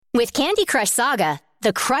With Candy Crush Saga,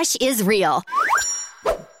 the crush is real.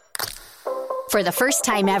 For the first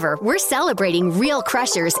time ever, we're celebrating real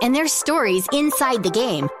crushers and their stories inside the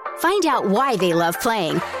game. Find out why they love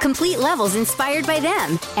playing, complete levels inspired by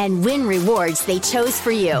them, and win rewards they chose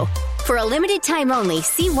for you. For a limited time only,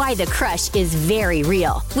 see why the crush is very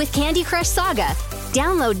real with Candy Crush Saga.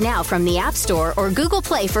 Download now from the App Store or Google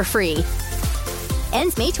Play for free.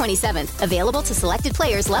 Ends May 27th. Available to selected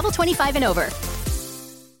players level 25 and over.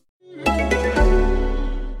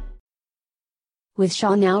 With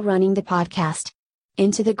Shaw now running the podcast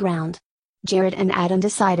Into the Ground, Jared and Adam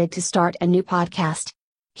decided to start a new podcast.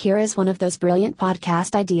 Here is one of those brilliant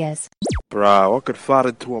podcast ideas. Bro, I could fart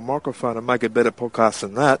into a microphone and make a better podcast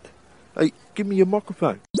than that. Hey, give me your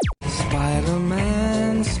microphone.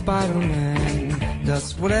 Spider-Man, Spider-Man,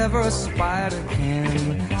 does whatever a spider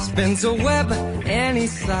can. Spins a web any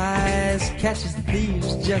size, catches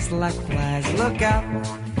thieves just like flies. Look out,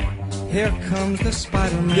 here comes the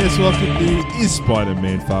Spider-Man. Guess what could be is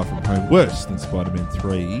Spider-Man Far From Home worse than Spider-Man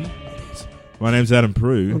 3? My name's Adam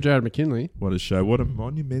Prue. I'm Jared McKinley. What a show. What a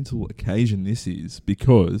monumental occasion this is,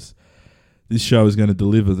 because this show is going to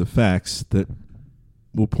deliver the facts that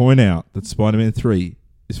will point out that Spider-Man 3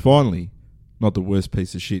 is finally not the worst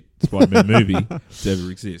piece of shit Spider-Man movie to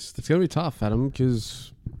ever exist. It's going to be tough, Adam,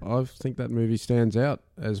 because I think that movie stands out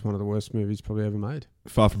as one of the worst movies probably ever made.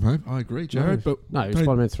 Far From Home? I agree, Jared. No,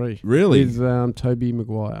 Spider-Man 3. Really? With Tobey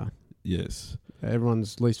Maguire. Yes.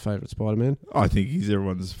 Everyone's least favourite Spider-Man. I think he's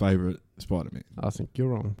everyone's favourite Spider-Man. I think you're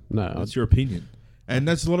wrong. No. That's your opinion. And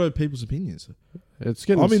that's a lot of people's opinions. It's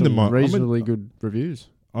getting reasonably good reviews.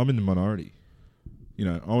 I'm in the minority. You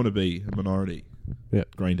know, I want to be a minority. Yeah.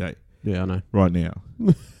 Green Day. Yeah, I know. Right now.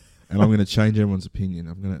 And I'm going to change everyone's opinion.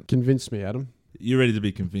 I'm going to convince me, Adam. You're ready to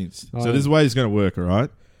be convinced. So this is the way it's going to work, all right?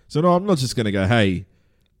 So no, I'm not just going to go, hey,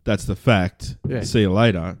 that's the fact. Yeah. See you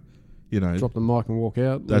later. You know, drop the mic and walk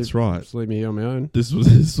out. That's right. Just leave me here on my own. This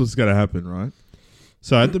was going to happen, right?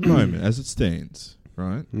 So at the moment, as it stands,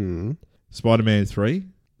 right? Mm-hmm. Spider-Man 3,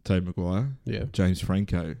 Tobey Maguire, James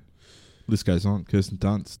Franco, list goes on. Kirsten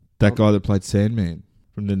Dunst, that guy that played Sandman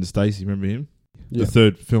from Linda Stacy, remember him? The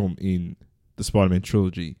third film in the Spider-Man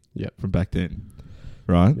trilogy from back then,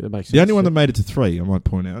 right? Yeah, that makes sense. The only one that made it to 3, I might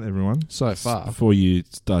point out, everyone. So far. Before you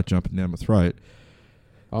start jumping down my throat.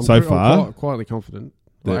 I'm quietly confident.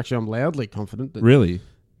 Well, actually, I'm loudly confident that really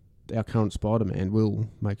our current Spider-Man will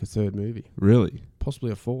make a third movie. Really?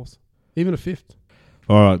 Possibly a fourth. Even a fifth.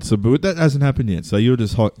 All right, so but that hasn't happened yet. So you're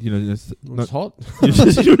just hot, you know. It's hot.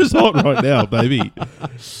 You're just hot right now, baby.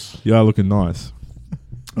 You are looking nice.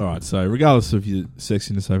 All right, so regardless of your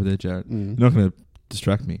sexiness over there, Jared, you're not going to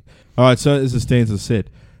distract me. All right, so as it stands, as I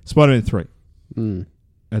said, Spider-Man 3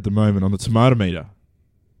 at the moment on the tomato meter,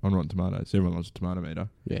 on Rotten Tomatoes. Everyone loves a tomato meter.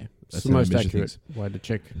 Yeah. It's the most accurate way to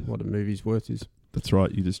check what a movie's worth is. That's right.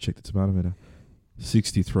 You just check the tomato meter.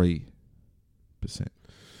 63%.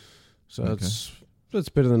 So that's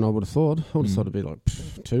better than I would have thought. I would have thought it'd be like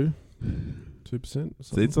 2%.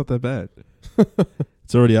 See, it's not that bad.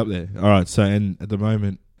 It's already up there. All right. So, and at the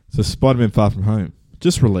moment, so Spider-Man Far From Home,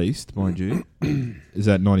 just released, mind you, is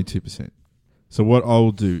at 92%. So what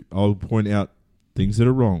I'll do, I'll point out things that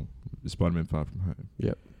are wrong with Spider-Man Far From Home.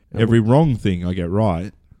 Yep. Every wrong thing I get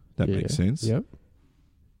right. That makes sense. Yep.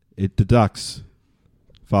 It deducts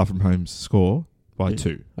Far From Home's score by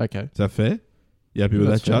 2. Okay. Is that fair? You happy with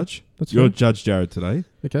that, fair. Judge? That's You're fair. Judge Jared today.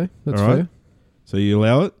 Okay, that's all right? fair. So you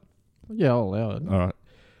allow it? Yeah, I'll allow it. All right.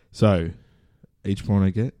 So each point I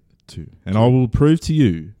get, 2. And I will prove to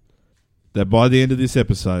you that by the end of this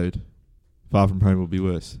episode, Far From Home will be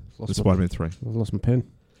worse than Spider-Man 3. I've lost my pen.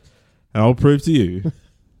 And I'll prove to you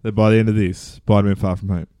that by the end of this, Spider-Man Far From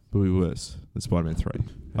Home will be worse than Spider-Man 3.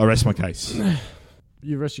 I rest my case.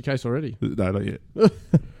 You rest your case already? No, not yet.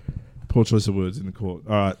 Poor choice of words in the court.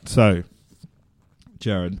 All right, so,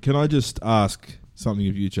 Jared, can I just ask something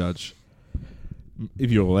of you, Judge?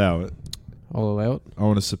 If you allow it. I'll allow it. I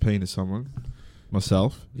want to subpoena someone,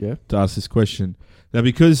 myself, to ask this question. Now,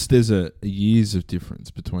 because there's a years of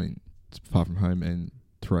difference between Far From Home and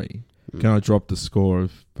 3, can I drop the score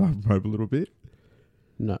of Far From Home a little bit?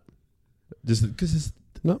 No. Just because it's...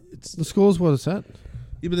 No, the score's what it's at.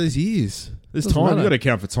 Yeah, but there's years. There's Doesn't time. matter. You've got to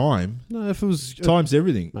account for time. No, if it was... Time's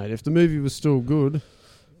everything. Mate, if the movie was still good,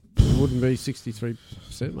 it wouldn't be 63%,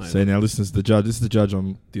 mate. See, now listen to the judge. This is the judge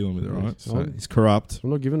I'm dealing with, right? So he's corrupt.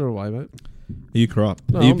 I'm not giving it away, mate. Are you corrupt?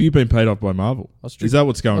 No, You've been paid off by Marvel. Is that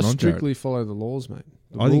what's going on, Jared? I strictly follow the laws, mate.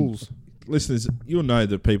 The rules. Listeners, you'll know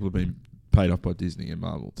that people have been paid off by Disney and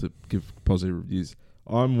Marvel to give positive reviews.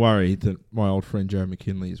 I'm worried that my old friend Jared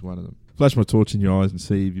McKinley is one of them. flash my torch in your eyes and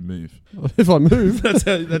see if you move. If I move. That's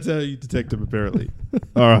how you detect them, apparently.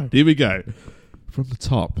 All right, here we go. From the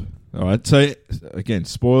top. All right, so, again,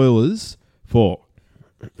 spoilers for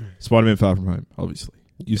Spider-Man Far From Home, obviously.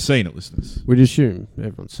 You've seen it, listeners. We'd assume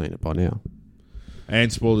everyone's seen it by now.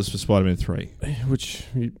 And spoilers for Spider-Man 3. Which,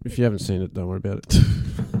 if you haven't seen it, don't worry about it.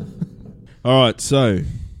 All right, so...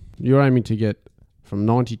 You're aiming to get from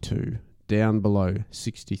 92 down below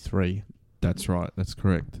 63. That's right, that's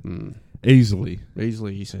correct. Easily,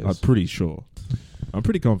 he says. I'm pretty sure. I'm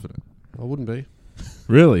pretty confident. I wouldn't be.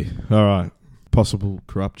 Really? All right. Possible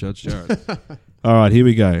corrupt Judge Jared. All right, here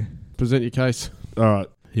we go. Present your case. All right,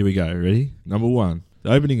 here we go. Ready? Number 1.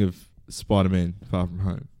 The opening of Spider-Man Far From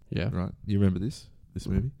Home. Yeah. Right? You remember this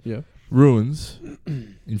movie? Yeah. Ruins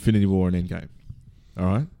Infinity War and Endgame. All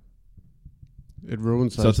right? It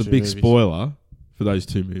ruins those So it's a two big movies. spoiler for those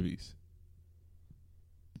 2 movies.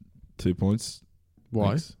 2 points. Why?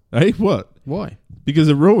 Thanks. Hey, what? Why? Because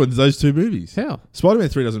it ruins those 2 movies. How? Spider-Man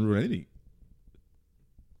 3 doesn't ruin anything.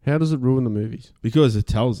 How does it ruin the movies? Because it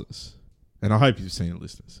tells us, and I hope you've seen it,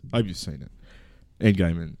 listeners. I hope you've seen it.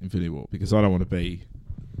 Endgame and Infinity War, because I don't want to be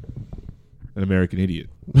an American idiot,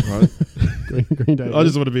 right? Green Day. I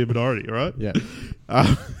just want to be a minority, right? Yeah.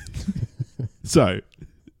 So,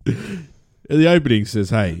 the opening says,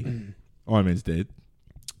 hey, Iron Man's dead.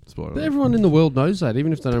 Spoiler. But everyone in the world knows that,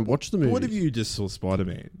 even if they don't watch the movie. What if you just saw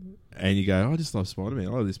Spider-Man and you go, I just love Spider-Man.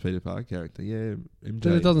 I love this Peter Parker character. Yeah, MJ.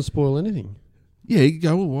 Then it doesn't spoil anything. Yeah, you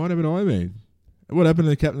go, well, what happened to Iron Man? What happened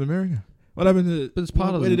to Captain America? What happened to... But it's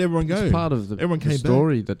part of where did everyone go? It's part of the, Everyone the came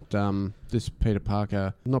story that this Peter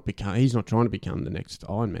Parker he's not trying to become the next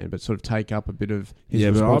Iron Man, but sort of take up a bit of his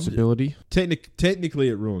responsibility. Technically,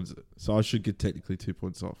 it ruins it. So I should get technically 2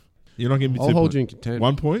 points off. You're not giving me 2 points. I'll hold you in contempt.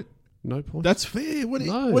 1 point? No point. That's fair. What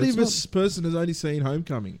No, if that's a person has only seen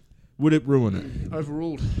Homecoming? Would it ruin it?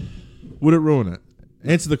 Overruled. Would it ruin it?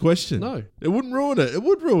 Answer the question. No. It wouldn't ruin it. It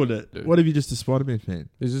would ruin it. Dude. What if you're just a Spider-Man fan?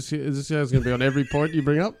 Is this how it's going to be on every point you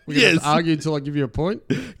bring up? We're going Yes. to argue until I give you a point?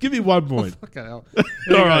 Give me 1 point. Fucking hell.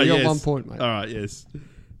 All right, you got yes. 1 point, mate. All right, yes.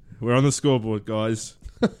 We're on the scoreboard, guys.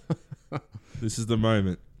 This is the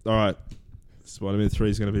moment. All right. Spider-Man 3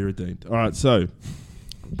 is going to be redeemed. All right, so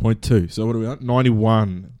point 2. So what are we on?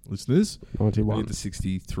 91, listeners. 91. We're going to get to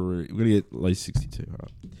 63. We're going to get at least 62. All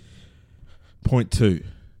right. Point 2.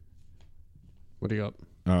 What do you got?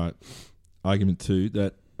 All right. Argument 2,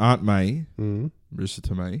 that Aunt May, Mm. Marissa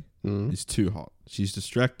Tomei, Mm. is too hot. She's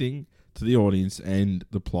distracting to the audience and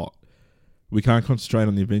the plot. We can't concentrate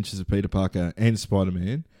on the adventures of Peter Parker and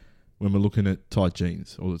Spider-Man when we're looking at tight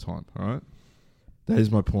jeans all the time, all right? That is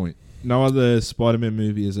my point. No other Spider-Man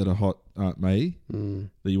movie has had a hot Aunt May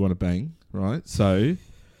that you want to bang, right? So...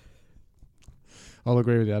 I'll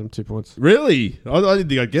agree with you, Adam. 2 points. Really? I didn't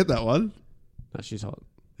think I'd get that one. No, she's hot.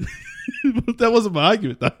 That wasn't my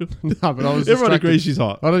argument, though. No, but I was Everyone distracted. agrees she's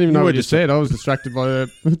hot. I don't even know were what you just- said. I was distracted by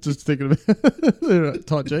just thinking about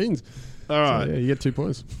tight jeans. All right. So, yeah, you get 2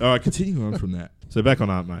 points. All right, continuing on from that. So back on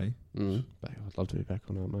Aunt May. I'd love to be back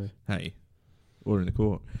on Aunt May. Hey, order in the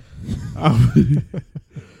court.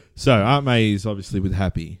 So Aunt May is obviously with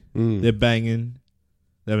Happy. They're banging.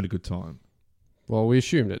 They're having a good time. Well, we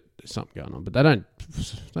assumed that there's something going on, but they don't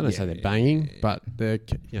say they're banging, but they're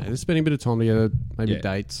spending a bit of time together, maybe Yeah.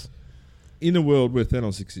 dates. In a world where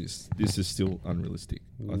Thanos exists, this is still unrealistic,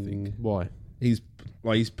 I think. Why? He's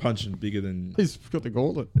punching bigger than... He's got the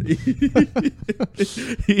gauntlet.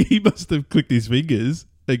 He must have clicked his fingers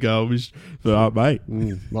and go, I wish for Aunt May.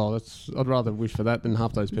 Well, I'd rather wish for that than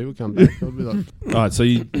half those people come back. I'd be like, All right, so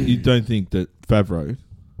you don't think that Favreau...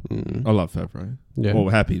 I love Favreau. Yeah. Or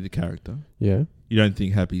Happy, the character. yeah. You don't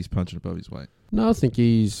think Happy's punching above his weight? No, I think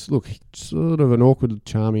he's sort of an awkward,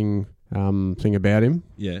 charming thing about him,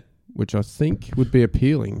 Yeah. which I think would be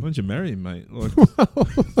appealing. Why don't you marry him, mate? Like,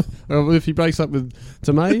 Well, if he breaks up with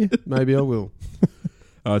Tomei, maybe I will.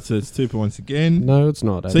 all right, so it's 2 points again. No, it's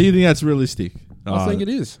not. So you think that's realistic? I think it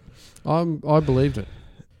is. I believed it.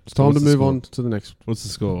 It's time What's to the move score? on to the next. What's the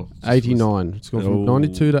score? 89. It's gone from Oh.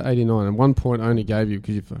 92 to 89, and 1 point I only gave you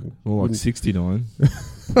because you fucking. More like wouldn't- 69.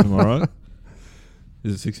 Am I right?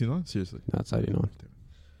 Is it 69? Seriously. No, it's 89.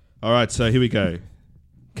 All right, so here we go.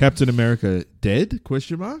 Captain America dead?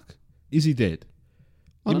 Question mark. Is he dead?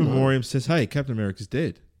 I In don't know. Memoriam says, "Hey, Captain America's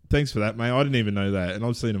dead." Thanks for that, mate. I didn't even know that, and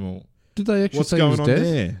I've seen them all. Did they actually What's say he going was on dead?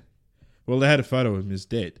 there? Well, they had a photo of him as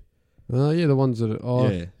dead. Yeah, the ones that are. Oh,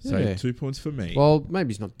 yeah, so yeah. 2 points for me. Well, maybe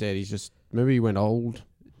he's not dead. He's just. Maybe he went old.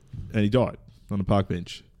 And he died on a park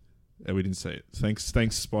bench, and we didn't see it. Thanks,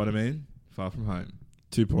 Spider-Man. Far From Home.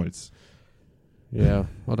 2 points. Yeah,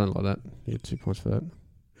 I don't like that. You get 2 points for that.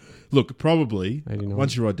 Look, probably 89.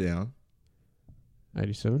 once you write down,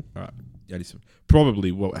 87. All right, 87.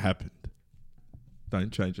 Probably what happened.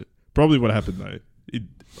 Don't change it. Probably what happened though.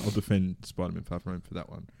 I'll defend Spider-Man Far From Home for that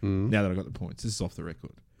one. Now that I got the points, this is off the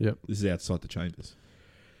record. Yep. This is outside the chambers.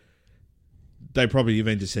 They probably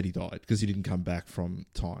even just said he died because he didn't come back from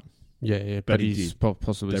time. Yeah, But he's he did.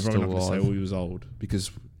 possibly They're still probably not going alive. to say, he was old because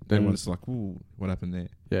Then- everyone's like, ooh, what happened there?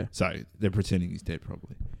 Yeah. So they're pretending he's dead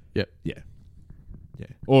probably. Yep. Yeah.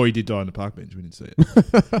 Or he did die on the park bench. We didn't see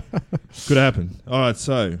it. Could happen. All right,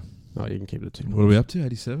 so Oh, you can keep it 2 what are we up to?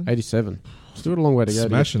 87? 87. Still got a long way to go.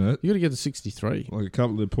 Smashing it. You got to get to 63. Like a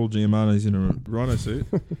couple of Paul Giamatti's in a rhino suit.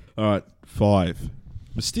 All right, 5.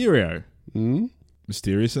 Mysterio.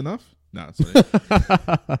 Mysterious enough? No, it's not.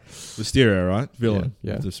 Mysterio, right? Villain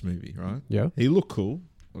Yeah. of this movie, right? Yeah. He looked cool.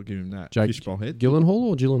 I'll give him that. Jake Fishbowl head. Gyllenhaal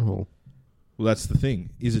or Gyllenhaal? Well, that's the thing.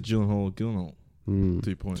 Is it Gyllenhaal or Gyllenhaal?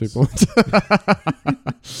 2 points. 2 points.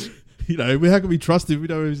 You know, how can we trust him if we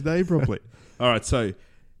don't know his name properly? All right, so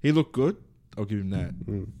he looked good. I'll give him that.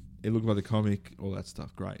 It looked like the comic, all that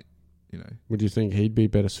stuff. Great. You know. Would you think he'd be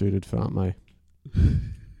better suited for Aunt May?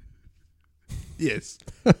 Yes.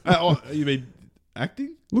 You mean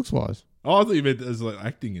acting? Looks wise. Oh, I thought you meant as like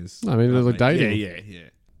acting is. I mean, as like dating. Yeah.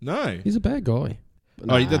 No. He's a bad guy.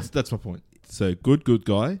 Oh, that's my point. So good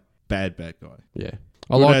guy, bad guy. Yeah.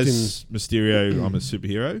 I Good liked him. as Mysterio, I'm a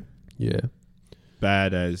superhero. Yeah.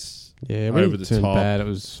 Bad as Yeah, when over he the turned top. bad, it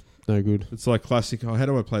was no good. It's like classic. Oh, how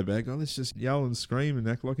do I play bad guy? Let's just yell and scream and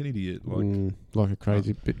act like an idiot. Like a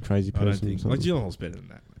crazy I don't person. think like Gyllenhaal's better than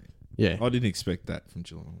that, mate. Yeah. I didn't expect that from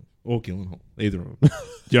Gyllenhaal or Gyllenhaal, either of them. Do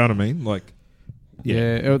you know what I mean? Like,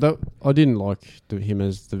 Yeah, I didn't like him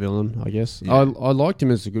as the villain, I guess. Yeah. I liked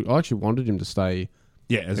him as a good... I actually wanted him to stay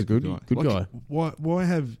as a good guy. Why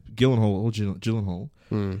have Gyllenhaal or Gyllenhaal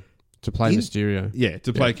to play Mysterio. Yeah,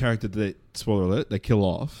 to play a character that, spoiler alert, they kill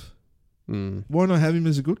off. Why not have him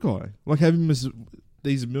as a good guy? Like, have him as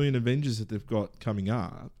these million Avengers that they've got coming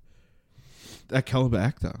up. That caliber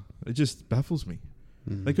actor. It just baffles me.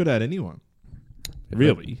 They could add anyone.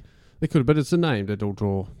 Really? They could, but it's a name that'll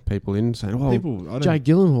draw people in, saying, "Oh, People, Jake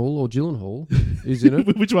Gyllenhaal or Gyllenhaal is in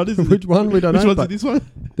it." Which one is it? Which one? We don't know. Which one's but in this one?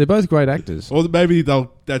 They're both great actors. Or maybe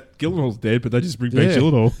that Gyllenhaal's dead, but they just bring back Yeah.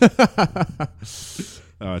 Gyllenhaal.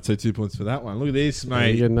 All right, so 2 points for that one. Look at this, You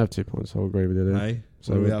mate. didn't have 2 points. I'll agree with you there. Hey,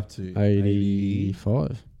 So what are we up to?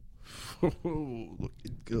 85.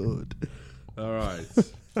 Looking good. All right.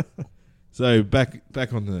 So back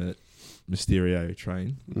on the Mysterio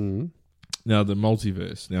train. Now the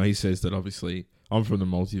multiverse. Now he says that obviously I'm from the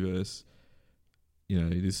multiverse. You know,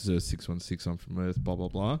 this is a 616. I'm from Earth. Blah blah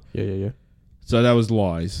blah. Yeah. So that was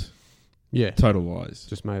lies. Yeah. Total lies.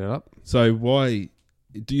 Just made it up So why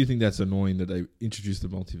do you think that's annoying that they introduced the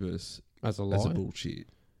multiverse as a lie. as a bullshit?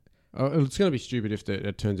 It's going to be stupid if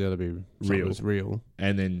it turns out to be real.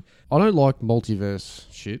 And then I don't like multiverse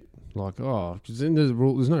shit. Like, because then there's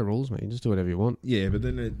no rules, mate. You just do whatever you want. yeah, but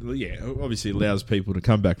then obviously allows people to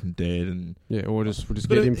come back from dead and Yeah, or we'll just But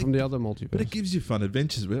get it- him from the other multiverse. but it gives you fun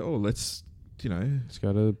adventures where let's Let's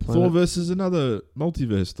go to the Thor planet. versus another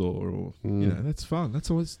multiverse Thor, or Mm. you know, that's fun.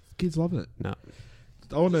 That's always kids love it. No.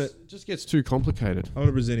 I want to It just gets too complicated.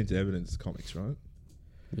 present into evidence the comics, right?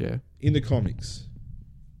 Yeah. In the comics,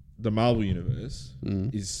 the Marvel universe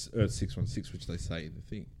Mm. is Earth 616, which they say in the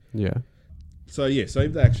thing. Yeah. So if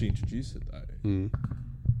they actually introduce it though, Mm.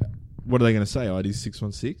 what are they going to say? Oh, it is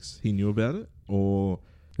 616. He knew about it, or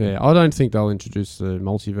Yeah, I don't think they'll introduce the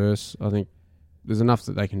multiverse. I think there's enough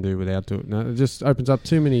that they can do without doing it. No, it just opens up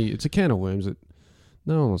too many... It's a can of worms that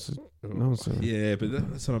no one wants to... yeah, but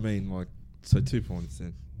that's what I mean. Like, so 2 points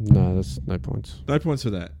then. No, that's no points. No points for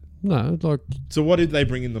that. No, like, So what did they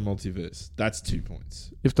bring in the multiverse? That's 2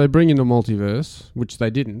 points. if they bring in the multiverse, which they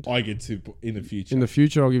didn't, I get in the future. in the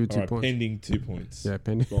future, I'll give you 2 All right, points. pending 2 points. Yeah,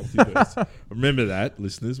 pending. Multiverse. Remember that,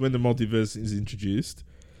 listeners. When the multiverse is introduced,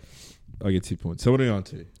 I get 2 points. So what are we on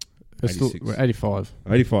to? It's still 86. we're 85.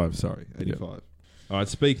 85, sorry. 85. All right,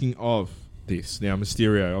 speaking of this, now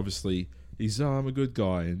Mysterio, obviously, he's, I'm a good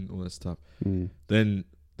guy and all that stuff. Then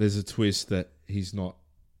there's a twist that he's not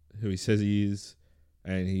who he says he is,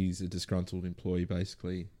 and he's a disgruntled employee,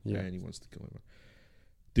 basically, and he wants to kill everyone.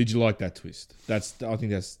 Did you like that twist? I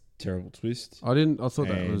think that's a terrible twist. I thought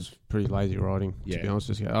that And- was pretty lazy writing, to Yeah. be honest.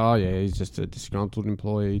 Just go, he's just a disgruntled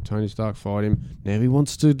employee. Tony Stark fired him. Now he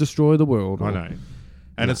wants to destroy the world. I know.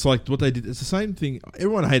 And it's like what they did. It's the same thing.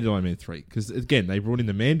 Everyone hated Iron Man 3 because, again, they brought in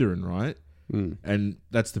the Mandarin, right? And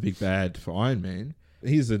that's the big bad for Iron Man.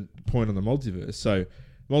 Here's the point on the multiverse. So,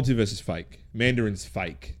 multiverse is fake. Mandarin's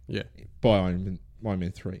fake. Yeah. By Iron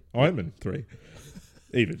Man 3. Iron Man 3.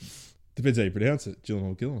 Even. Depends how you pronounce it.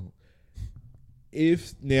 Gyllenhaal.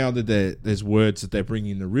 If now that there's words that they're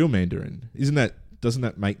bringing in the real Mandarin, isn't that doesn't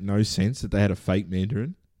that make no sense that they had a fake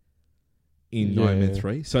Mandarin in Iron Man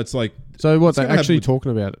 3? So it's like... So what, it's they're gonna actually have-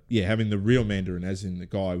 talking about it? Yeah, having the real Mandarin, as in the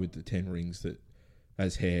guy with the 10 rings that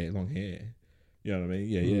has hair, long hair. You know what I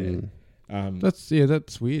mean? Yeah.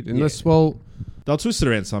 That's weird. Unless, well... They'll twist it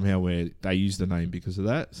around somehow where they use the name because of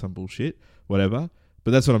that, some bullshit, whatever.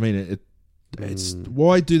 But that's what I mean. It's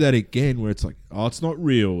why do that again? Where it's like, oh, it's not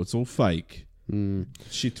real, it's all fake.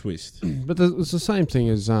 Shit twist. But it's the same thing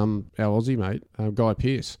as our Aussie mate, Guy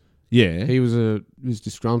Pearce. Yeah, He was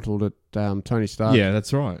disgruntled at Tony Stark. yeah,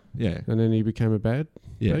 that's right. Yeah, And then he became a bad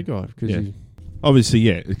guy because he... Obviously,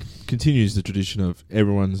 yeah, it continues the tradition of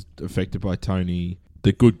everyone's affected by Tony.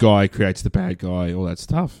 The good guy creates the bad guy, all that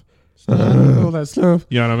stuff. all that stuff.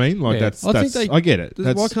 You know what I mean? Like Yeah. I get it.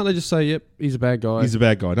 Why can't they just say, "Yep, he's a bad guy"? He's a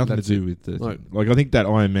bad guy. Nothing That's to do it. with the Like I think that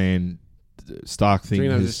Iron Man Stark thing Do you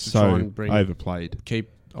know, is just to try so and bring- overplayed. Keep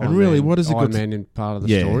And Iron really, Man, what has it got Iron to- Man in part of the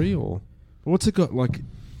Yeah. story, or What's it got? Like,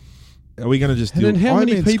 are we going to just and deal? then how Iron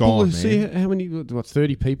many Man's people? gone, See man. how many?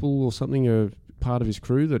 30 people or something are part of his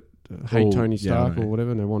crew that hate Oh, Tony yeah, I Stark know. or whatever,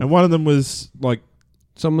 and they want And one of them was like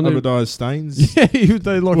someone who. Obadiah Staines. Yeah,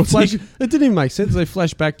 they like What's flash. he- It didn't even make sense. They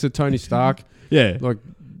flash back to Tony Stark, Yeah, like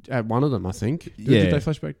at one of them, I think. Yeah. Did they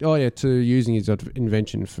flash back? Oh yeah, to using his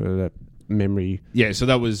invention for that memory. yeah. So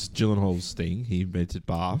that was Gyllenhaal's thing. He invented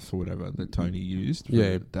Bath or whatever that Tony used. For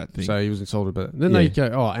Yeah, that thing. So he was insulted by that. Then Yeah. they go,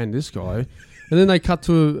 oh, and this guy, and then they cut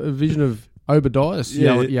to a vision of Obadiah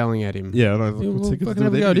yelling at him. yeah, I know. Yeah, What's well, it got to fucking do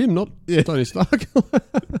have a with go at anything? him, not Yeah. Tony Stark.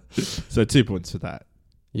 So 2 points for that.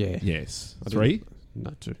 Yeah. Yes. I 3.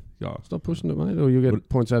 No, 2. Oh. Stop pushing it, mate, or you'll get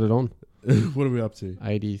points added on. What are we up to?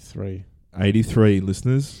 83. 83,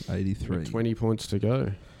 listeners. 83. 20 points to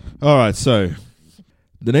go. All right, so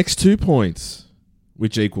the next 2 points,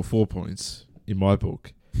 which equal 4 points in my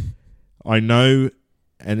book, I know,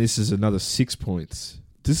 and this is another 6 points.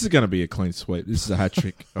 This is going to be a clean sweep. This is a hat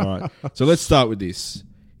trick. All right, so let's start with this.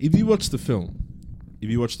 If you watch the film, if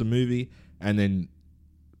you watch the movie, and then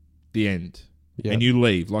the end, Yep. and you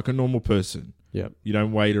leave like a normal person, Yep. you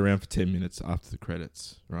don't wait around for 10 minutes after the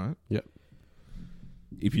credits, right? Yep.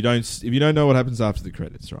 If you don't know what happens after the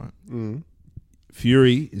credits, right? Mm.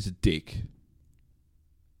 Fury is a dick.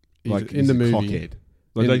 In he's the a movie. cockhead.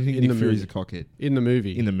 Like, In- don't you think in Nick the Fury's movie. a cockhead In the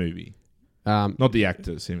movie. in the movie, not not the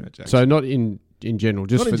actor Samuel Jackson. so not in general,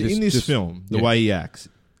 just not for in this just- film, the yeah. way he acts,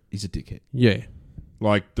 he's a dickhead. Yeah.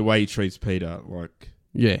 Like the way he treats Peter, like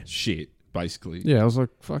Yeah. shit, basically. Yeah, I was like,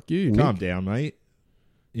 fuck you, Calm Nick. down, mate.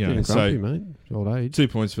 You know, Getting so grumpy, mate. Old age. 2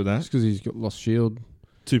 points for that. Just because he's got lost shield.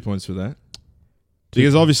 2 points for that.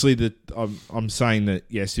 Because obviously I'm saying that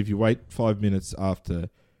yes, if you wait 5 minutes after,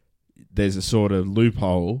 there's a sort of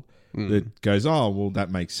loophole that goes, oh well, that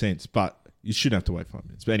makes sense, but you shouldn't have to wait 5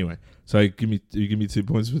 minutes. But anyway, so give me 2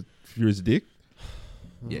 points for Fury's a dick.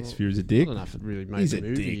 Yes, Fury's a I dick. don't know if it really made He's the a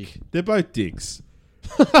movie. dick. They're both dicks.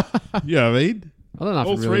 You know what I mean? I don't know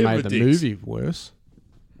All if it three really of made them the are dicks. movie worse.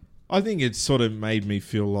 I think it sort of made me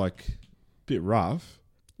feel like a bit rough.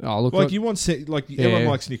 Oh, look, Like you want, everyone Yeah.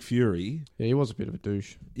 likes Nick Fury. yeah, he was a bit of a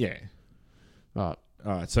douche. Yeah. Right,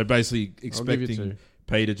 All right. So basically I'll give you expecting 2.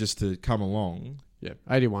 Peter just to come along Yeah,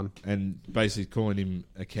 81. and basically calling him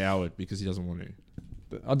a coward because he doesn't want to.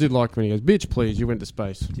 I did like when he goes, "Bitch, please, you went to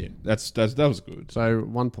space." Yeah, that was good. So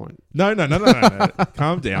 1 point. No.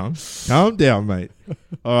 Calm down, mate.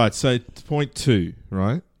 All right, so point 2,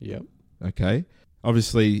 right? Yep. Okay.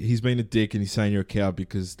 Obviously, he's been a dick and he's saying you're a coward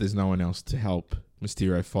because there's no one else to help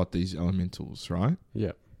Mysterio fight these elementals, right?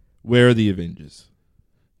 Yep. Where are the Avengers?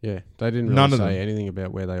 Yeah, they didn't None really of say them. anything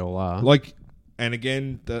about where they all are. Like, and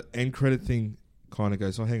again, the end credit thing kind of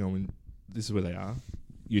goes, oh, hang on, this is where they are.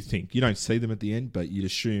 You think. You don't see them at the end, but you'd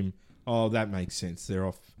assume, oh, that makes sense. They're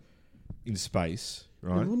off in space,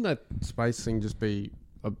 right? And wouldn't that space thing just be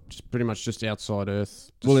just pretty much just outside Earth?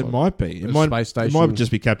 Just Well, it like might be. a It might, space it station. might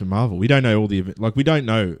just be Captain Marvel. We don't know all the... Like, we don't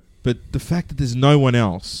know. But the fact that there's no one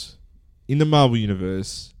else in the Marvel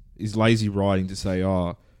Universe is lazy writing to say,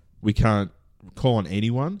 oh, we can't call on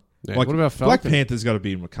anyone. Yeah, Like, what about Black Falcon? Panther's got to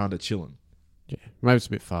be in Wakanda chilling. Yeah, maybe it's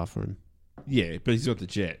a bit far for him. Yeah, but he's got the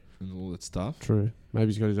jet and all that stuff. True. Maybe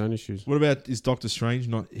he's got his own issues. What about, is Doctor Strange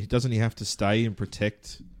not... Doesn't he have to stay and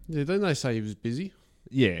protect... Yeah, don't they say he was busy?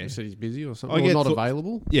 Yeah. He said he's busy or something. I Or get not Thor-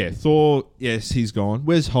 available. Yeah, Thor, yes, he's gone.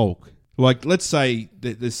 Where's Hulk? Like, let's say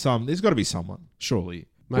that there's got to be someone, surely.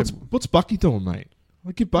 Maybe. What's Bucky doing, mate?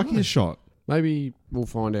 Like, give Bucky a shot. Maybe we'll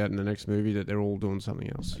find out in the next movie that they're all doing something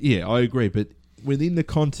else. Yeah, I agree, but within the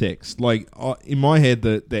context, like, in my head,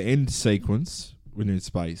 the end sequence, when they're in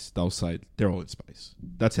space, they'll say they're all in space.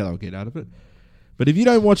 That's how they'll get out of it. But if you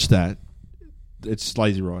don't watch that, it's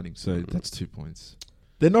lazy writing, so that's 2 points.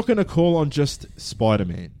 They're not going to call on just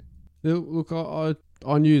Spider-Man. Look,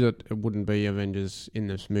 I knew that it wouldn't be Avengers in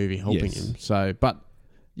this movie helping Yes. him. So, but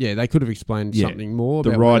yeah, they could have explained Yeah. something more. The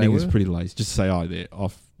about where writing they is were. pretty lazy. Just say, they're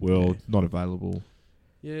off-world, not available.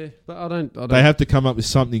 Yeah, but I don't. They have to come up with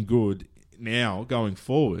something good now going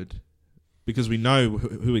forward, because we know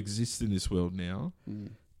who exists in this world now,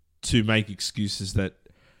 to make excuses that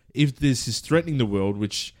if this is threatening the world,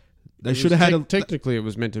 which they should have had technically, it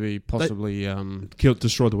was meant to be possibly.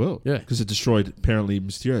 destroy the world. Yeah. Because it destroyed apparently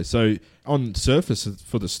Mysterio. So on surface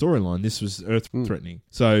for the storyline, this was Earth threatening.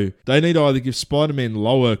 So they need to either give Spider-Man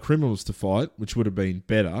lower criminals to fight, which would have been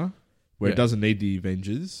better, where it doesn't need the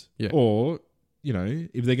Avengers, or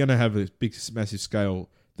if they're going to have a big, massive scale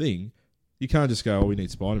thing, you can't just go, we need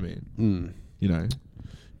Spider-Man.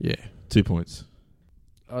 Yeah. 2 points.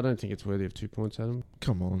 I don't think it's worthy of 2 points, Adam.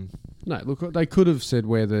 Come on. No, look, they could have said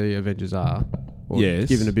where the Avengers are, or Yes.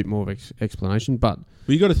 given a bit more of explanation. But Well,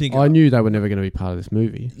 you got to think. I knew they were never going to be part of this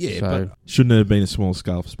movie. Yeah, so, but shouldn't it have been a small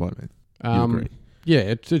scale for Spider-Man? You agree? Yeah,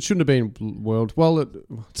 it shouldn't have been world. Well,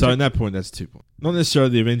 So in that point, that's 2 points. Not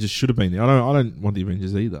necessarily the Avengers should have been there. I don't want the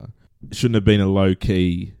Avengers either. It shouldn't have been a low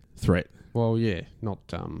key threat. well, yeah, not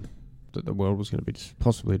that the world was going to be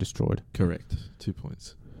possibly destroyed. Correct. 2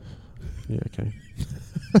 points. Yeah, okay.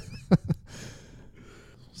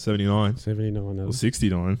 79 79. or Adam.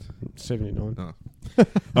 69. 79. Oh.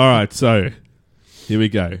 All right, so here we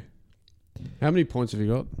go. How many points have you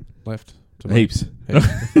got left? To make? Heaps. Yeah.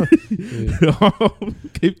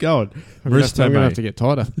 Keep going. I'm Marissa going to have Tomei. to get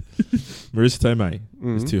tighter. Marissa Tomei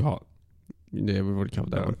is Mhm. too hot. Yeah, we've already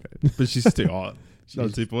covered that one. Okay. But she's too hot. She's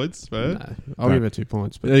not 2 points for her? No, I'll No. give her 2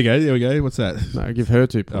 points. But There you go. There we go. What's that? no, I'll give her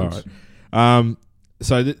 2 All points. right.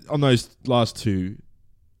 So on those last two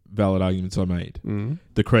valid arguments I made,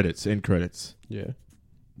 the credits, end credits. Yeah.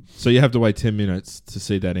 So you have to wait 10 minutes to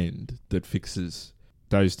see that end that fixes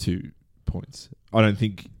those 2 points. I don't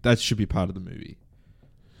think that should be part of the movie.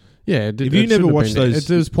 Yeah, If you never watched those-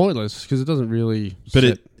 it was pointless because it doesn't really. But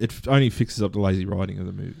set- it only fixes up the lazy writing of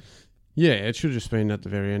the movie. yeah, it should have just been at the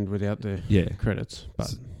very end without the Yeah. credits.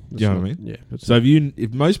 But you know what I mean? Yeah. But So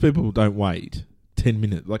if most people don't wait 10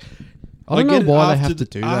 minutes, like I don't know get it why they after have to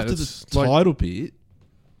do that. After It's the like- title bit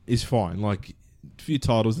is fine. Like a few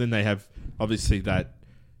titles, then they have obviously that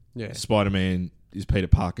yeah. Spider-Man is Peter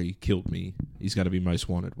Parker. He killed me. He's going to be most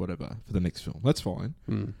wanted, whatever, for the next film. That's fine.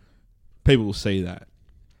 People will see that,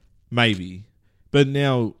 maybe. But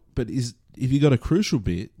if you got a crucial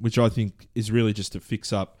bit, which I think is really just to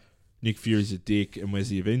fix up Nick Fury's a dick and where's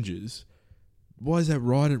the Avengers? Why is that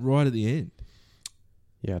right at the end?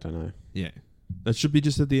 Yeah, I don't know. Yeah, that should be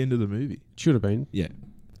just at the end of the movie. Should have been. Yeah,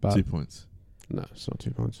 But 2 points. no, it's not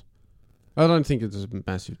 2 points. I don't think it's a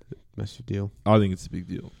massive deal. I think it's a big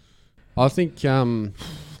deal. I think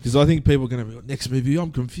Because I think people are going to be like, next movie,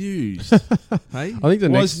 I'm confused. Hey? I think the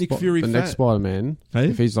Why next is Nick Fury next fat? Spider-Man, Hey?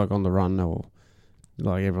 if he's like on the run or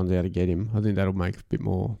like everyone's out to get him, I think that'll make a bit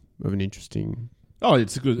more of an interesting. Oh,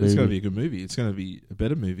 it's going to Movie. be a good movie. It's going to be a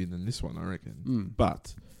better movie than this one, I reckon.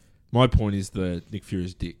 But my point is the Nick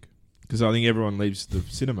Fury's dick. Because I think everyone leaves the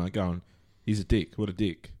cinema going, he's a dick. What a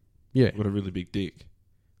dick. Yeah, What a really big dick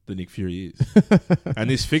that Nick Fury is. And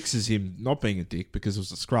this fixes him not being a dick because it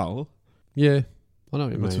was a Skrull. yeah, I know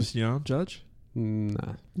what you What's mean. with your arm, Judge?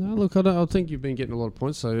 Nah, no. Look, I think you've been getting a lot of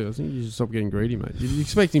points, so I think you should stop getting greedy, mate. You're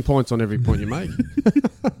expecting points on every point you make.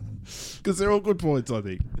 Because they're all good points, I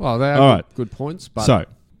think. Well, they are All right. good points, but So,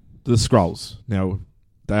 the Skrulls. Now,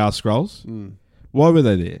 they are Skrulls. Why were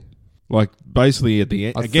they there? Like, basically at the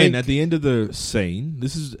end, I again, think- at the end of the scene,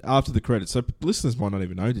 this is after the credits, so listeners might not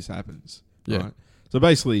even know this happens. Yeah. Right? So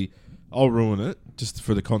basically, I'll ruin it just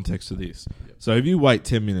for the context of this. So if you wait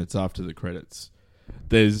 10 minutes after the credits,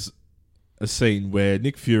 there's a scene where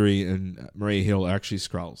Nick Fury and Maria Hill are actually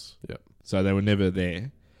Skrulls. Yep. So they were never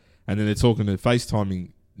there. And then they're talking to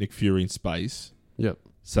FaceTiming Nick Fury in space, Yep.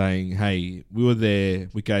 saying, hey, we were there,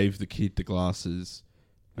 we gave the kid the glasses,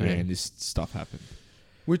 Yeah. and this stuff happened.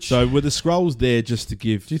 Which So were the Skrulls there just to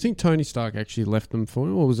give... do you think Tony Stark actually left them for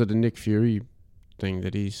him, or was it a Nick Fury thing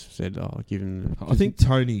that he said, "Oh, give him"? I think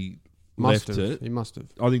Tony must left have. it. He must have.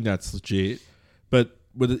 I think that's legit. But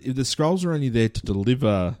if the Skrulls are only there to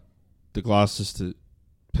deliver the glasses to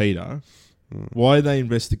Peter, why are they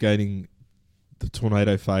investigating the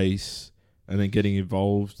tornado face and then getting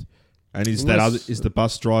involved? And is the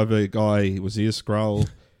bus driver guy, was he a Skrull?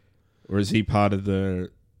 Or is he part of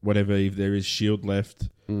the whatever, if there is S.H.I.E.L.D. left?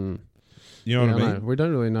 You know what I mean? We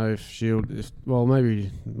don't really know if S.H.I.E.L.D. Well,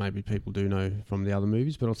 maybe people do know from the other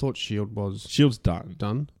movies, but I thought S.H.I.E.L.D. was S.H.I.E.L.D.'s done.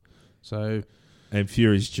 done. So And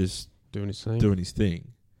Fury's just doing his thing. doing his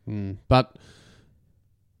thing. But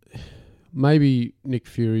maybe Nick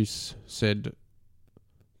Fury's said,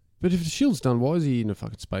 But if the Shield's done, why is he in a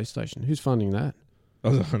fucking space station? Who's funding that? I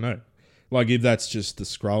don't know. Like, if that's just the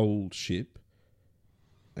Skrull ship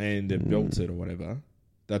and they've built it or whatever,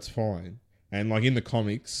 that's fine. And, like, in the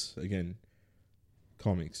comics, again,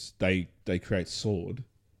 they create SWORD,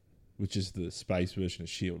 which is the space version of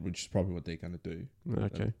S.H.I.E.L.D., which is probably what they're going to do.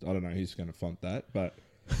 Okay. I don't know who's going to fund that, but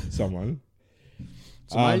someone.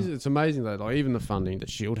 It's amazing though. Like even the funding that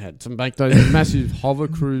Shield had to make those massive hover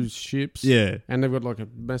cruise ships. Yeah, and they've got like a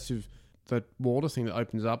massive that water thing that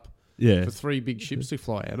opens up. Yeah, for 3 big ships to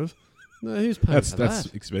fly out of. No, who's paying for that? That's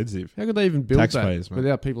expensive. How could they even build Taxpayers, that mate.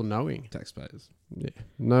 without people knowing? Taxpayers. Yeah,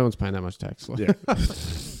 no one's paying that much tax. Like. Yeah.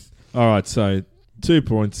 All right, so 2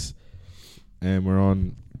 points, and we're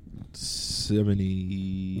on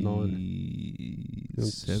 79.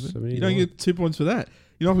 You don't get 2 points for that.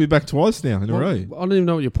 You're not going to be back twice now in a row. I don't even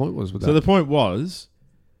know what your point was with that. So the point was,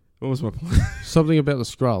 what was my point? Something about the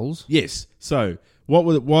Skrulls. Yes. So why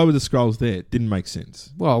were the Skrulls there? Didn't make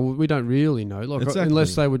sense. Well, we don't really know. Like Exactly.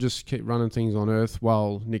 unless they would just keep running things on Earth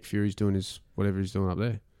while Nick Fury's doing his whatever he's doing up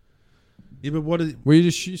there. Yeah, but what is? We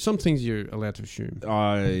just some things you're allowed to assume.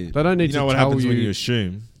 They don't need you know to what tell happens you. when you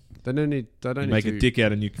assume. They don't need. They don't You need make to a dick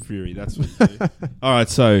out of Nick Fury. That's what you do. All right,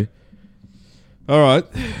 so. All right,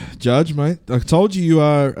 Judge, mate. I told you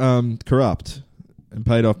are corrupt and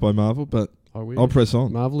paid off by Marvel, but I'll press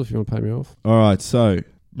on. Marvel, if you want to pay me off. All right, so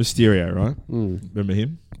Mysterio, right? Remember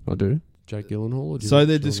him? I do. Jake Gyllenhaal. So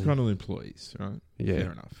they're disgruntled employees, right? Yeah.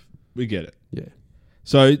 Fair enough. We get it. Yeah.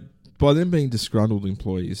 So by them being disgruntled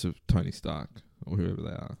employees of Tony Stark or whoever they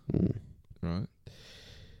are, right?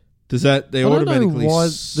 Does that they automatically? I don't know why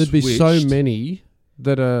there'd be so switched? many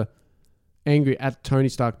that are angry at Tony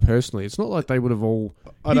Stark personally. It's not like they would have all.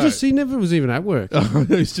 He never was even at work.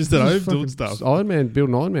 It's just at He home was doing fucking stuff. Iron Man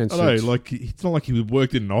building Iron Man I know, suits. like it's not like he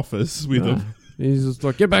worked in an office with them. He's just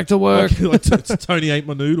like, get back to work. Like Tony ate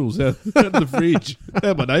my noodles out of the fridge.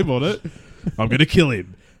 Had my name on it. I'm going to kill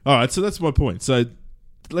him. All right, so that's my point. So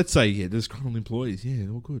let's say, there's disgruntled employees. Yeah,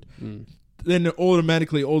 all good. Then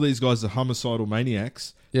automatically all these guys are homicidal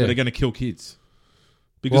maniacs that are going to kill kids.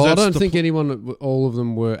 Because I don't think all of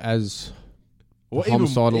them were as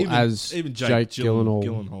homicidal as even Jake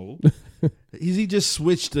Gyllenhaal. Is he just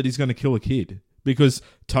switched that he's going to kill a kid? Because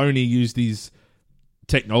Tony used his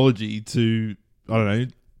technology to, I don't know,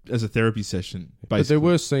 as a therapy session. Basically. But there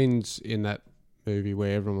were scenes in that movie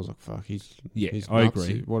where everyone was like, fuck, he's I nuts.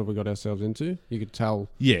 agree. What have we got ourselves into? You could tell.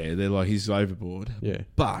 Yeah, they're like, he's overboard. Yeah.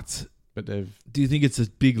 But they've... do you think it's a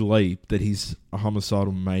big leap that he's a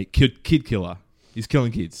homicidal kid killer? He's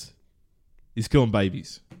killing kids. He's killing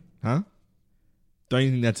babies. Huh? Don't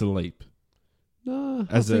you think that's a leap? No,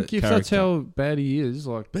 As I think if that's how bad he is,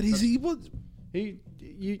 like... But is he... What?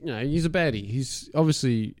 You know, he's a baddie. He's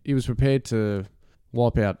obviously... He was prepared to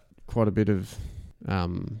wipe out quite a bit of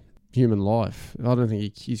human life. I don't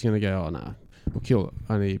think he's going to go, oh, no, we'll kill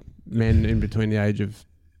only men in between the age of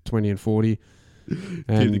 20 and 40. Keep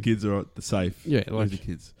the kids safe. Yeah, like the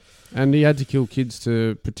kids. And he had to kill kids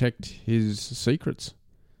to protect his secrets.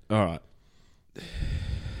 All right.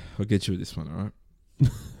 I'll get you with this one, all right?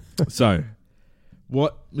 So,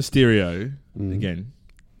 what Mysterio, again,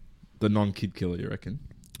 the non-kid killer, you reckon?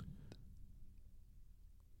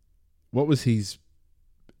 What was his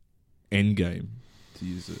end game, to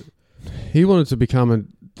use it? He wanted to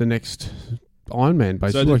become the next Iron Man,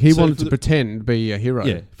 basically. He wanted to pretend to be a hero.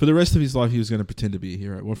 Yeah, for the rest of his life, he was going to pretend to be a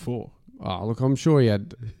hero. What for? Oh, look, I'm sure he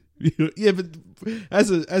had... Yeah, but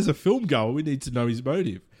as a film goer, we need to know his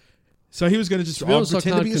motive. So he was going to just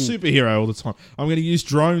pretend to be a superhero all the time. I'm going to use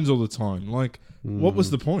drones all the time. Like, what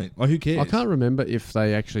was the point? Like, who cares? I can't remember if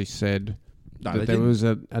they actually said that there was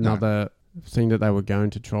another thing that they were going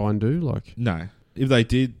to try and do. Like, no, if they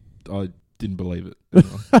did, I didn't believe it.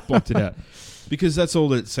 I blocked it out because that's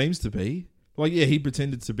all it seems to be. Like, yeah, he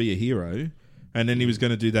pretended to be a hero, and then he was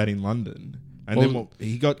going to do that in London, and then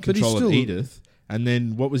he got control of Edith. And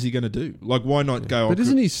then what was he going to do? Like, why not go... But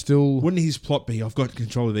isn't he still... Wouldn't his plot be, I've got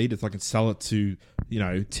control of Edith, I can sell it to,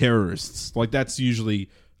 terrorists? Like, that's usually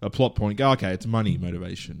a plot point. Go, okay, it's money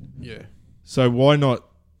motivation. Yeah. So why not...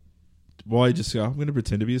 Why just go, I'm going to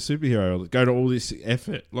pretend to be a superhero? Go to all this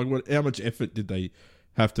effort. Like, how much effort did they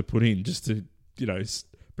have to put in just to,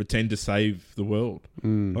 pretend to save the world?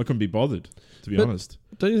 I couldn't be bothered, to be honest.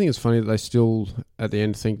 Don't you think it's funny that they still, at the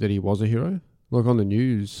end, think that he was a hero? Like on the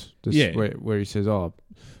news, where he says, "Oh,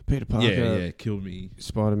 Peter Parker, killed me,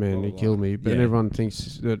 Spider-Man, he killed me," but everyone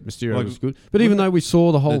thinks that Mysterio was good. But even though we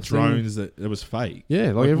saw the whole drones that it was fake,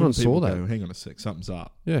 like everyone saw that. Go, hang on a sec, something's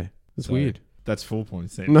up. Yeah, that's weird. That's 4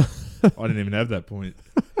 points then. No. I didn't even have that point.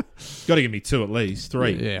 Got to give me 2 at least.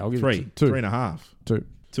 3. Yeah, I'll give 3. you 2. 3.5. 2.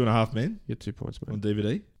 2.5 men. Get 2 points, man. On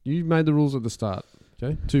DVD. You made the rules at the start.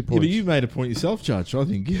 Okay, 2 Yeah, points. but you made a point yourself, Judge. I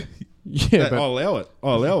think. yeah, but I'll allow it.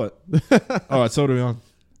 All right, so what are we on?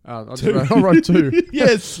 I'll write 2.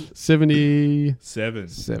 Yes. 77.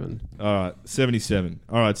 7. All right, 77.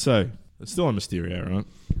 All right, so it's still on Mysterio, right?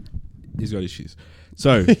 He's got issues.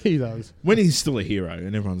 So He does. when he's still a hero,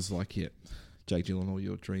 and everyone's like, "Yeah, Jake Gyllenhaal,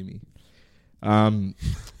 you're dreamy," and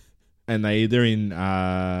they're in.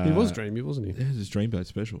 He was dreamy, wasn't he? Yeah, it was his Dreamboat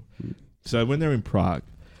special. So when they're in Prague,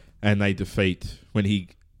 and they defeat when he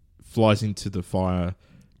flies into the fire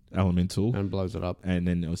elemental And blows it up. and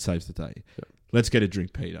then it saves the day. Yep. Let's get a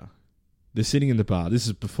drink, Peter. They're sitting in the bar. This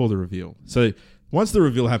is before the reveal. So once the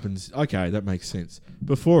reveal happens, okay, that makes sense.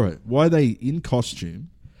 Before it, why are they in costume?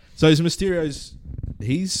 So is Mysterio's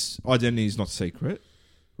his identity is not secret,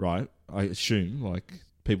 right? I assume, like,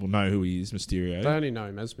 people know who he is, Mysterio. They only know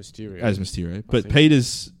him as Mysterio. As Mysterio. But think.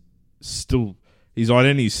 Peter's still, his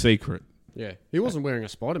identity is secret. Yeah. He wasn't wearing a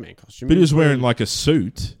Spider-Man costume. But he was wearing like a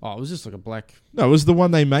suit. Oh, it was just like a black... No, it was the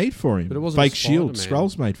one they made for him. But it wasn't Fake a shield. Spider-Man.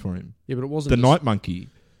 Skrulls made for him. Yeah, but it wasn't... The just- Night Monkey.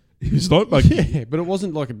 He was Night Monkey. Yeah, but it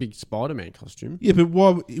wasn't like a big Spider-Man costume. Yeah, but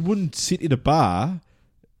why he wouldn't sit in a bar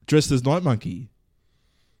dressed as Night Monkey?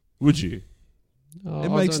 Would you? Oh, It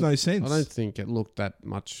makes no sense. I don't think it looked that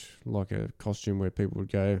much like a costume where people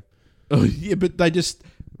would go... Oh, yeah, but they just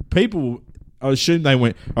people. I assume they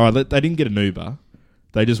went. All right, they didn't get an Uber.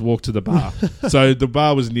 They just walked to the bar. So the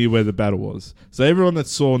bar was near where the battle was. So everyone that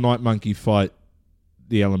saw Night Monkey fight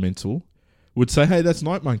the Elemental would say, "Hey, that's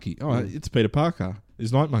Night Monkey. Oh, it's Peter Parker.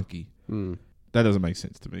 It's Night Monkey." That doesn't make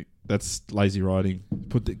sense to me. That's lazy writing.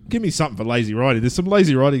 Give me something for lazy writing. There's some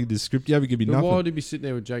lazy writing in this script. You haven't given me But nothing. why would he be sitting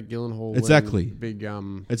there with Jake Gyllenhaal? Exactly.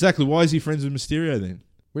 wearing Big, Exactly. Why is he friends with Mysterio then?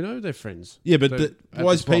 we know they're friends. Yeah, but At why the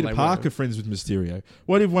is spot Peter they Parker were. friends with Mysterio?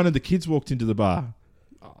 What if one of the kids walked into the bar?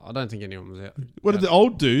 Oh, I don't think anyone was out. What if the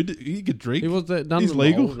old dude, he could drink? He was none of He's them were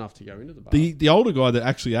legal. old enough to go into the bar. The older guy that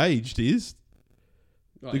actually aged is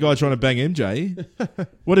Right, the guy trying to bang MJ.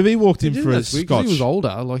 What if he walked in Didn't for a that's weird, 'cause scotch? He was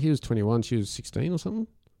older, like he was 21, she was 16 or something.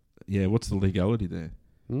 Yeah, what's the legality there?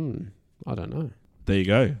 I don't know. There you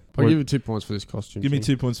go. I'll give you 2 points for this costume. Give me thing.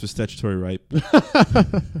 2 points for statutory rape.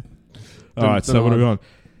 All right, so what are we on?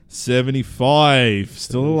 75,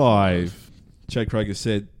 still alive. Chad Kroger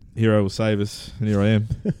said, "Hero will save us," and here I am.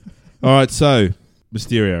 All right, so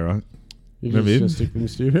Mysterio, right? You Remember him? just stick with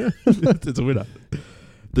Mysterio? It's a winner.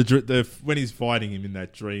 When he's fighting him in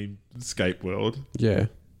that dreamscape world, Yeah.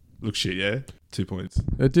 looks shit. Yeah, 2 points.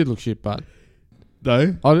 It did look shit, but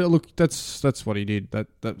No. look, that's what he did. That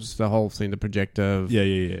was the whole thing, the projector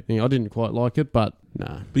Yeah. thing. I didn't quite like it, but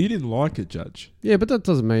nah. But you didn't like it, Judge. Yeah, but that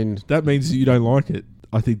doesn't mean. That means you don't like it.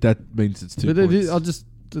 I think that means it's 2 But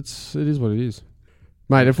points. it is what it is,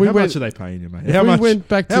 mate. If we How went, much are they paying you, mate? if we went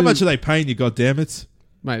back to How much are they paying you? Goddammit!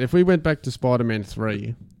 mate, if we went back to Spider-Man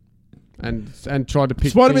 3 and tried to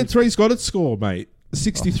pick Spider-Man things- 3's got its score, mate.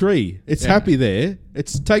 63. It's Yeah. happy there.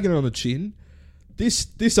 It's taken it on the chin.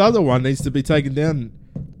 This other one needs to be taken down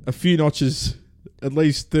a few notches, at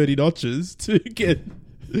least 30 notches, to get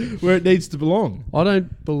where it needs to belong. I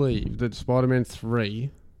don't believe that Spider-Man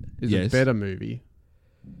 3 is a Yes. better movie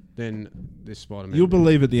than this Spider-Man. You'll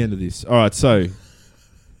believe at the end of this. All right, so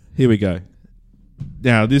here we go.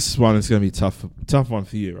 Now, this one is going to be tough one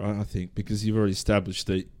for you, right? I think, because you've already established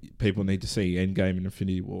that people need to see Endgame and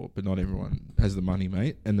Infinity War, but not everyone has the money,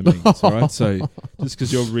 mate, and the means, all right? So just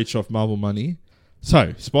because you're rich off Marvel money.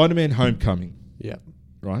 So, Spider-Man Homecoming, Yeah.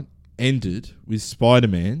 right, ended with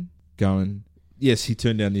Spider-Man going, yes, he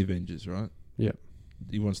turned down the Avengers, right? Yeah.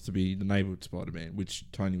 He wants to be the neighborhood Spider-Man, which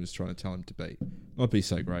Tony was trying to tell him to be. Not be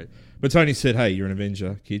so great. But Tony said, hey, you're an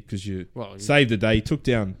Avenger, kid, because you saved the day. You took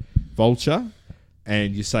down Vulture,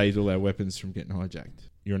 and you saved all our weapons from getting hijacked.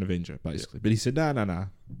 You're an Avenger, basically. But he said, no,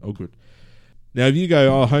 all good. Now, if you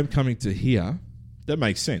go, Homecoming to here, that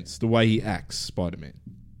makes sense. The way he acts, Spider-Man.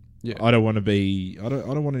 Yeah. I don't want to be... I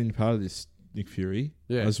don't want any part of this, Nick Fury.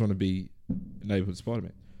 Yeah. I just want to be neighborhood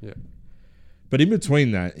Spider-Man. Yeah. But in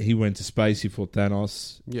between that, he went to space, he fought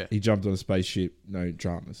Thanos, Yeah. he jumped on a spaceship, no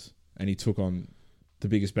dramas. And he took on the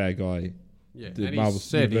biggest bad guy. Yeah. The And Marvel he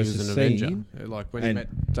said he was Universe an has Avenger. seen. Like when he And-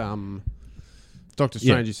 met Doctor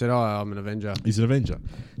Strange, he said, I'm an Avenger. He's an Avenger.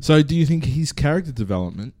 So do you think his character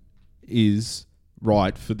development is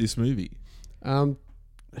right for this movie?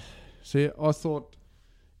 See, I thought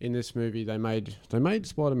in this movie they made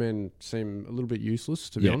Spider-Man seem a little bit useless,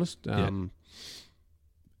 to be Yeah. honest.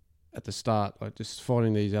 At the start, like just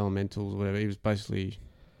fighting these elementals, or whatever, he was basically.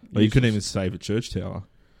 Well, you couldn't even useless. save a church tower.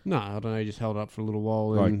 No, I don't know. He just held it up for a little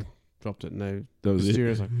while and dropped it. And That was it.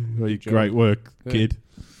 Mysterio's like, Well, good job. great work, Yeah. kid.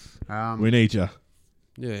 We need you.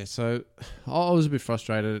 Yeah, so I was a bit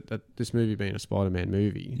frustrated at this movie being a Spider-Man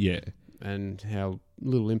movie. Yeah. And how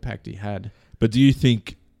little impact he had. But do you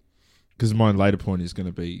think, because my later point is going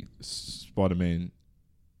to be Spider-Man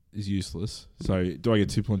is useless, so do I get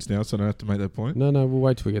 2 points now so I don't have to make that point? No, we'll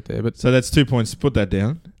wait till we get there. But so that's 2 points. Put that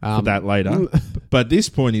down for that later. But this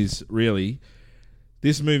point is really,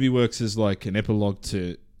 this movie works as like an epilogue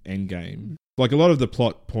to Endgame. Like a lot of the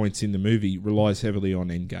plot points in the movie relies heavily on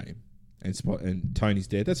Endgame. And Tony's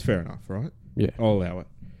dead. That's fair enough, right? Yeah. I'll allow it.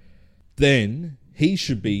 Then he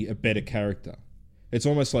should be a better character. It's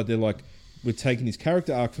almost like they're like, we're taking his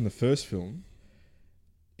character arc from the first film,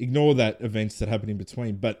 ignore that events that happen in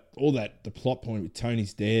between, but all that, the plot point with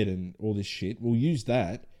Tony's dead and all this shit, we'll use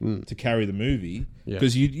that to carry the movie.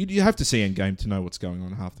 Because you have to see Endgame to know what's going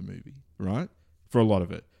on half the movie, right? For a lot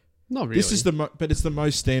of it. Not really. This is but it's the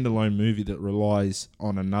most standalone movie that relies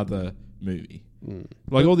on another movie.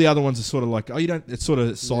 Like all the other ones are sort of like, it's sort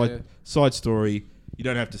of side story. You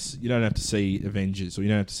don't have to see Avengers, or you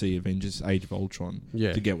don't have to see Avengers Age of Ultron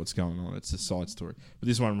to get what's going on. It's a side story. But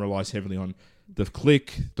this one relies heavily on the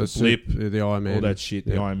click, the blip, the Iron Man, all that shit.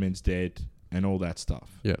 The Iron Man's dead and all that stuff.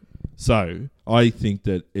 Yeah. So I think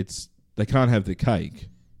that they can't have the cake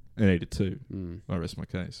and eat it too. I rest my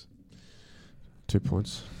case. 2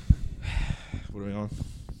 points. What are we on?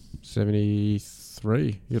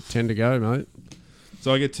 73. You got 10 to go, mate.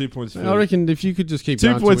 So I get 2 points. I reckon if you could just keep 2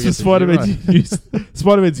 going points for Spider-Man's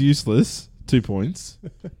Spider-Man's useless. 2 points.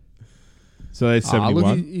 So that's 71.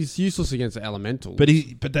 Look, he's useless against the Elemental.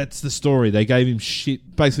 But that's the story. They gave him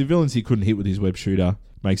shit. Basically, villains he couldn't hit with his web shooter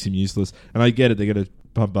makes him useless. And I get it. They're going to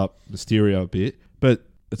bump up Mysterio a bit. But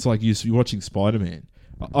it's like you're watching Spider-Man.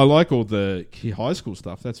 I like all the high school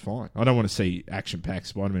stuff. That's fine. I don't want to see action-packed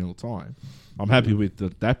Spider-Man all the time. I'm happy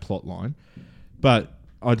with that plot line. But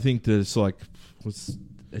I think that it's like...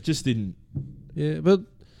 it just didn't... Yeah, but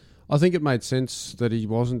I think it made sense that he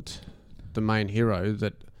wasn't the main hero,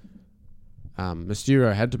 that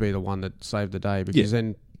Mysterio had to be the one that saved the day, because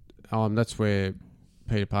then that's where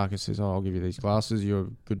Peter Parker says, I'll give you these glasses, you're a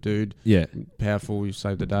good dude, powerful, you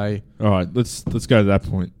saved the day. All right, let's go to that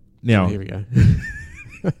point. Now, here we go.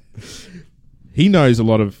 He knows a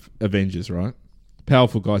lot of Avengers, right?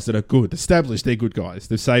 Powerful guys that are good, established, they're good guys.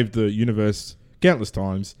 They've saved the universe countless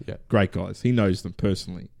times. Yeah. Great guys. He knows them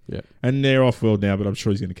personally. Yeah. And they're off-world now, but I'm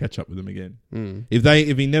sure he's going to catch up with them again.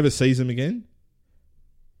 If he never sees them again,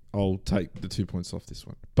 I'll take the 2 points off this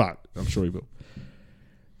one. But I'm sure he will.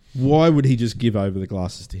 Why would he just give over the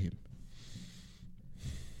glasses to him?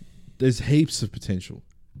 There's heaps of potential.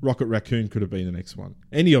 Rocket Raccoon could have been the next one.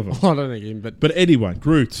 Any of them. I don't think him, but anyone.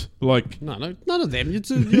 Groot. Like... No, none of them.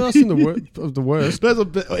 You're asking the worst.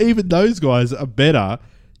 Even those guys are better.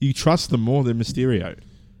 You trust them more than Mysterio.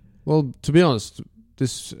 Well, to be honest,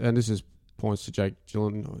 this is points to Jake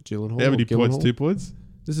Gyllenhaal. How many points? 2 points?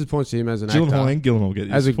 This is points to him as an actor. Gyllenhaal and Gyllenhaal get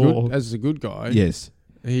as a good guy. Yes,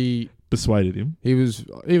 he persuaded him. He was,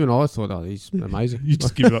 even I thought, he's amazing. You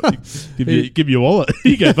just give it up. Give me your wallet.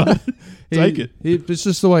 You go, bud. Take it. It's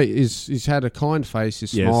just the way he's had a kind face,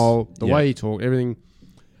 his smile, the way he talked, everything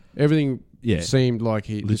seemed like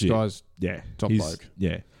this guy's top bloke.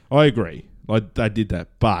 Yeah, I agree. I did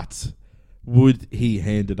that, but would he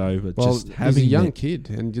hand it over? Well, just having he's a young kid,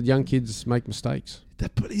 and young kids make mistakes.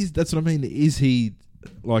 That's what I mean. Is he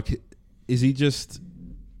just...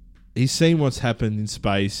 He's seen what's happened in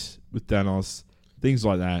space with Thanos, things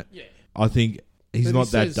like that. Yeah. I think he's not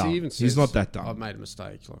that dumb. He's not that dumb. I've made a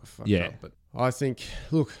mistake. Like, I fucked up. But I think,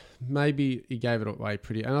 look, maybe he gave it away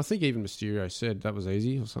pretty... And I think even Mysterio said that was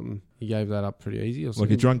easy or something. He gave that up pretty easy or something.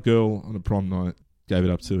 Like a drunk girl on a prom night gave it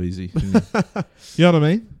up too easy. You know what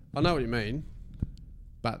I mean? I know what you mean.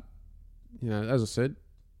 But, as I said,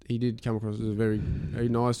 he did come across as a very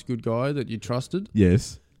nice, good guy that you trusted.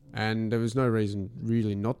 Yes. And there was no reason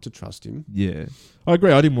really not to trust him. Yeah. I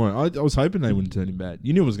agree. I was hoping they wouldn't turn him bad.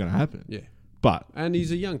 You knew it was going to happen. Yeah. And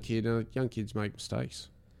he's a young kid, and young kids make mistakes.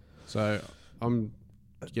 So I'm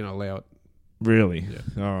going to allow it. Really?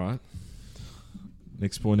 Yeah. All right.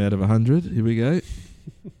 Next point out of 100. Here we go.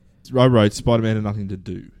 I wrote Spider-Man had nothing to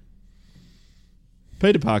do.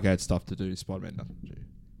 Peter Parker had stuff to do. Spider-Man nothing to do.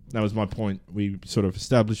 That was my point. We sort of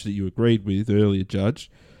established that you agreed with earlier,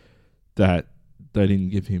 Judge, that they didn't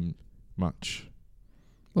give him much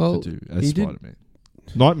to do as Spider-Man.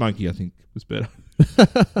 Night Monkey, I think, was better.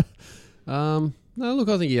 No, look,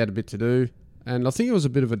 I think he had a bit to do. And I think it was a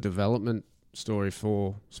bit of a development story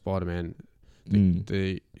for Spider-Man.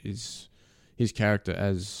 His character,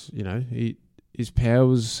 as, his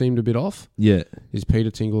powers seemed a bit off. Yeah. His Peter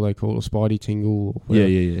Tingle, they call it, or Spidey Tingle. Or Yeah, whatever,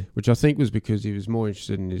 yeah. Which I think was because he was more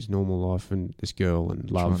interested in his normal life and this girl and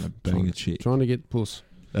love. Trying to bang a chick. Trying to get puss.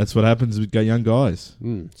 That's what happens with young guys.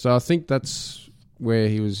 So I think that's where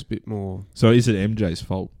he was a bit more... So is it MJ's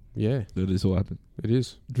fault Yeah, that this all happened? it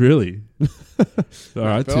is. Really? All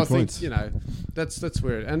right, But 2 I points. think, that's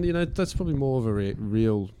where... And, that's probably more of a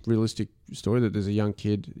realistic story that there's a young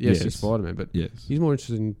kid. Yes, he's Yes. Spider-Man, but Yes. he's more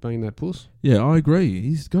interested in banging that puss. Yeah, I agree.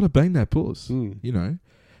 He's got to bang that puss,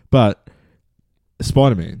 But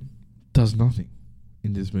Spider-Man does nothing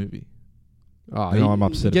in this movie. Oh, And I'm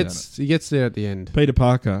upset about He gets there at the end. Peter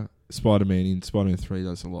Parker, Spider-Man in Spider-Man 3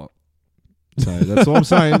 does a lot. So that's all I'm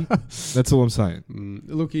saying. That's all I'm saying.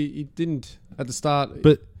 Look, he didn't... At the start,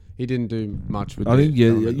 But he didn't do much with I think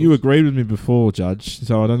you elementals. agreed with me before, Judge.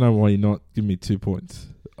 So I don't know why you're not giving me 2 points.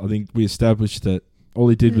 I think we established that all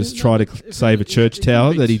he did was try to save a church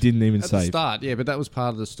tower that he didn't even At the save. start, yeah, but that was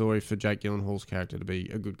part of the story for Jake Gyllenhaal's character to be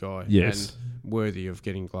a good guy. Yes. And worthy of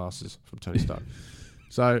getting glasses from Tony Stark.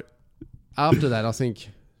 So, after that, I think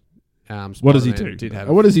What does he Spider-Man do? Did have,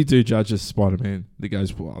 What does he do, Judge, as Spider-Man? That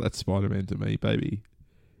goes, wow, that's Spider-Man to me, baby.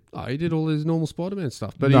 Oh, he did all his normal Spider-Man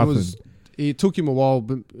stuff. But Nothing. it took him a while,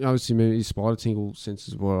 but obviously his Spider Tingle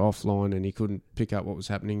senses were offline and he couldn't pick up what was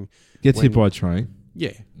happening. Gets hit when- by a train.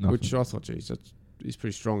 Yeah, Nothing. which I thought, geez, he's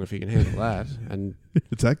pretty strong if he can handle that and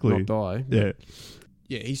Exactly. not die. Yeah.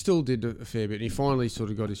 Yeah, he still did a fair bit. And he finally sort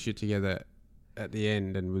of got his shit together at the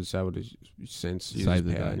end and was able to sense use Save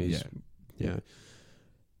his the power. day, And his, yeah.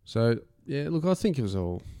 So, yeah, look, I think it was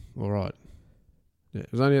all right. Yeah,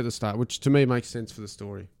 it was only at the start, which to me makes sense for the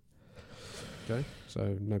story. Okay,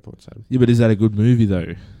 so no points, Adam. Yeah, but is that a good movie,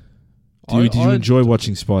 though? Did you enjoy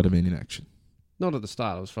watching Spider-Man in action? Not at the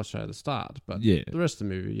start. I was frustrated at the start, but Yeah. the rest of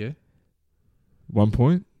the movie, yeah. 1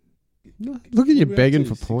 point? No, look at you begging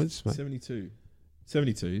for points, mate. 72.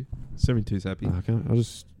 72. 72's happy. Oh, okay.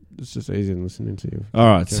 It's just easier than listening to you. All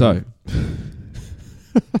right, Okay. so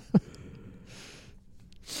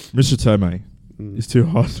Mr. Tomei is too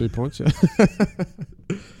hot. 2 points, yeah.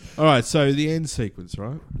 All right, so the end sequence,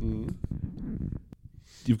 right?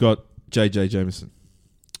 You've got J.J. Jameson.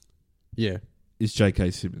 Yeah. Is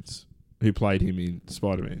J.K. Simmons, who played him in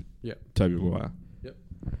Spider-Man. Yep. Tobey Maguire.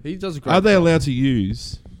 He does a great Are they job. allowed to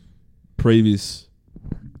use previous,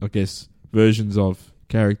 I guess, versions of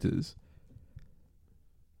characters?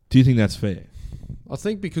 Do you think that's fair? I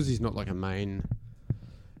think because he's not like a main...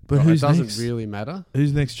 But it who's doesn't next? really matter.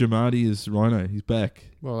 Who's next? Giamatti is Rhino. He's back.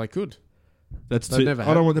 Well, they could. That's They've two. never I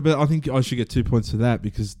had- don't want. But I think I should get 2 points for that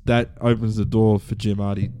because that opens the door for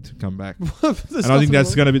Giamatti to come back. And I think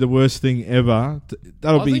that's going to be the worst thing ever.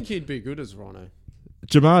 That'll I be think he'd be good as Rhino.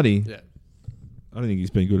 Giamatti. Yeah. I don't think he's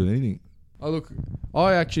been good at anything. Oh, look,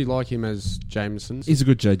 I actually like him as Jameson. He's a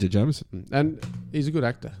good J.J. Jameson. And he's a good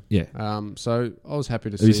actor. Yeah. So I was happy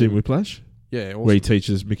to see Have you seen him. Whiplash? Yeah, Where he awesome.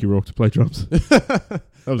 teaches Mickey Rourke to play drums. That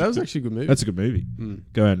was actually a good movie. That's a good movie.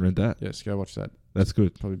 Go out and rent that. Yes, go watch that. That's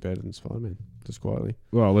good. Probably better than Spider-Man, just quietly.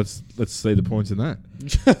 Well, let's see the points in that.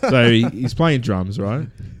 So he's playing drums, right?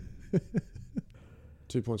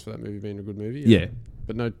 2 points for that movie being a good movie. Yeah.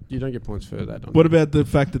 But no, you don't get points for that. What about the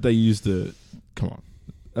fact that they used the... Come on.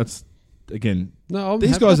 That's, again... No,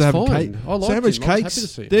 These guys are having fine. cake. I liked Sandwich him. I was cakes. happy to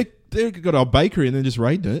see him. They've got a bakery and they're just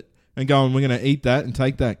raiding it and going, we're going to eat that and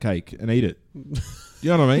take that cake and eat it. You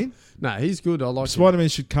know what I mean? No, he's good. I like him. Spider-Man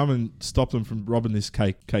should come and stop them from robbing this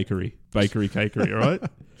bakery, all right?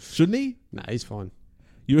 Shouldn't he? No, he's fine.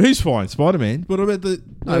 Who's fine? Spider-Man. What about the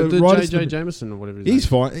writers? J.J. Jameson or whatever his He's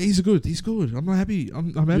name is. fine. He's good. He's good. I'm not happy.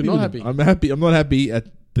 I'm happy. You're not with happy? him. I'm happy. I'm not happy at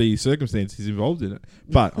the circumstances involved in it,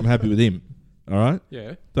 but I'm happy with him. All right.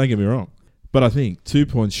 Yeah. Don't get me wrong, but I think 2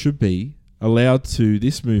 points should be allowed to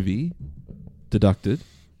this movie deducted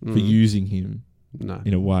for using him No.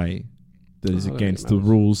 in a way that is I don't think against it the matters.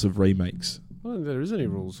 rules of remakes. I don't think there is any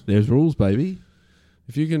rules. There's rules, baby.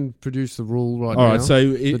 If you can produce the rule right All now, right.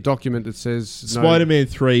 So the document that says Spider-Man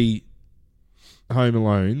 3, Home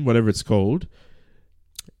Alone, whatever it's called.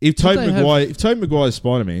 If Did Tobey they Maguire is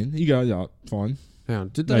Spider-Man, you go, yeah, fine. Hang on,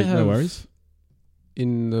 did they have No worries.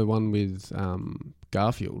 in the one with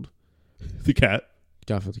Garfield The cat.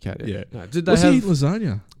 the cat? Yeah. No, did they Was have he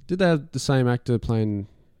lasagna? Did they have the same actor playing?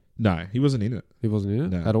 No, he wasn't in it. He wasn't in it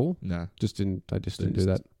No. at all. No, They just didn't They do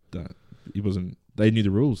that. he wasn't. They knew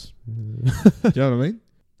the rules. Do you know what I mean?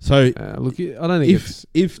 So Look, I don't think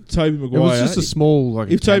if Tobey it Maguire, was just a small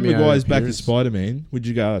like. if Tobey cameo Maguire's back as appearance. Spider-Man, would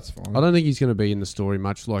you go? That's fine. I don't think he's going to be in the story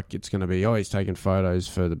much like it's going to be. Oh, he's taking photos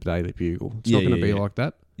for the Daily Bugle. It's not going to be like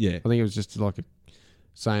that. Yeah, I think it was just like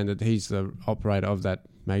saying that he's the operator of that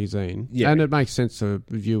magazine. Yeah. And it makes sense to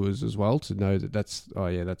viewers as well to know that that's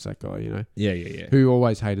that guy, you know, Yeah. who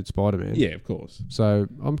always hated Spider-Man. Yeah, of course. So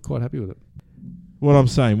I'm quite happy with it. What I'm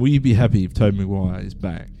saying, will you be happy if Tobey Maguire is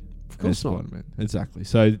back? Of course as not. Spider-Man? Exactly.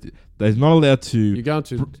 So they're not allowed to... You're going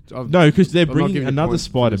to... No, because they're I'm not bringing giving you another points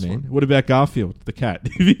for this Spider-Man. one. What about Garfield, the cat?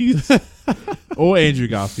 Or Andrew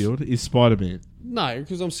Garfield is Spider-Man. No,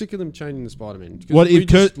 because I'm sick of them changing the Spider-Man. 'Cause What we if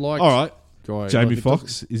just Kurt... liked All right, Guy, Jamie like, it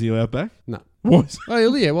Foxx, is he allowed back? doesn't- No. What?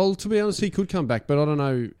 Oh, yeah. Well, to be honest, he could come back, but I don't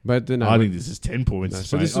know. But then, I think this is 10 points. no.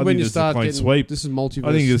 So mate. this is I when think you this start is a clean getting... sweep. This is multiverse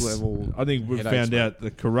I think this, level. I think we've headaches, found mate. out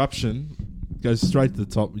the corruption goes straight to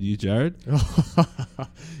the top with you, Jared.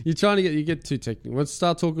 You're trying to you get too technical. Let's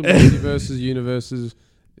start talking multiverses, universes.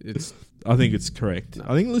 It's I think it's correct. No.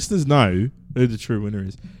 I think listeners know who the true winner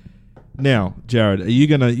is. Now, Jared,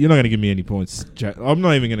 you're not gonna give me any points. I'm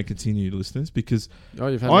not even gonna continue, listeners, because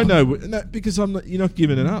you've had I know because you're not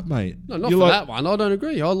giving it up, mate. No, not you're for like, that one. I don't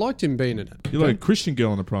agree. I liked him being in it. You're like a Christian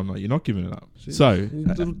girl on a prom night. You're not giving it up. He's So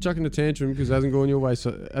chucking a tantrum because it hasn't gone your way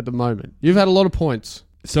at the moment. You've had a lot of points.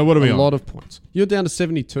 what are we A on? lot of points. You're down to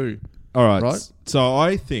 72. All right. Right? So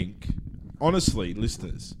I think, honestly,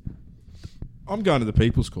 listeners, I'm going to the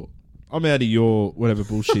People's Court. I'm out of your whatever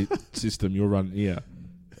bullshit system you're running here.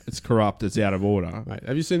 It's corrupt. It's out of order. Mate,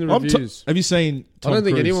 have you seen the reviews? Have you seen Tom I don't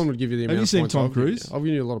think Cruise? anyone would give you the amount Have you of seen points Tom I've given Cruise? you. I've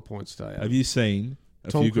given you a lot of points today. Have you seen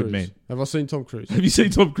A Tom Few Cruise. Good Men? Have I seen Tom Cruise? Have you seen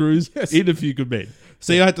Tom Cruise Yes. in A Few Good Men?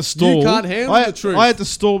 See, I had to stall. You can't handle the truth. I had to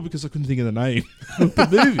stall because I couldn't think of the name of the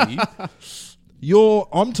movie.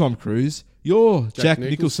 I'm Tom Cruise. You're Jack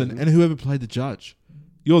Nicholson, and whoever played the judge.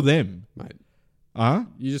 You're them. Mate, Huh?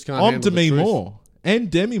 you just can't I'm handle Demi the truth. Moore and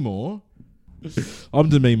Demi Moore. I'm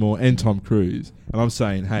Demi Moore and Tom Cruise. And I'm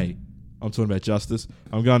saying, hey, I'm talking about justice.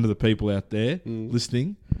 I'm going to the people out there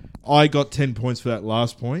listening. I got 10 points for that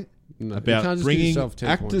last point No, you about can't just give bringing yourself 10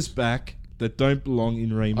 actors points. back that don't belong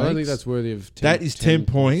in remakes. I don't think that's worthy of 10 That is 10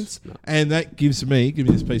 points. No. And that gives me, give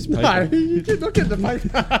me this piece of paper. No, you did not get the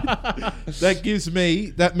paper.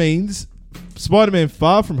 That means Spider-Man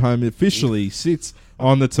Far From Home officially sits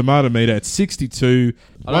on the tomato meter at 62,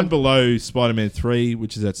 one below Spider-Man 3,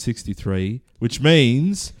 which is at 63, which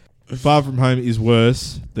means Far From Home is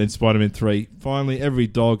worse than Spider-Man 3. Finally, every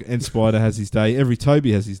dog and spider has his day. Every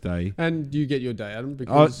Toby has his day. And you get your day, Adam,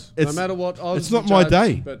 because no it's- matter what, I was It's not the my judge,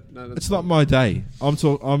 day. But no, that's It's not my day.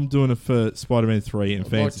 I'm doing it for Spider-Man 3 and I'd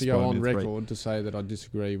fans like of to go on Spider-Man 3. record to say that I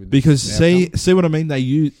disagree with Because this see what I mean?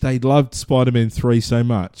 They loved Spider-Man 3 so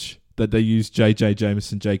much that they used J.J.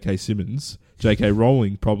 Jameson, J.K. Simmons, J.K.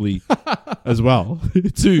 Rowling probably as well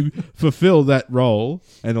to fulfill that role.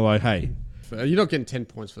 And they're like, hey, outcome. You're not getting 10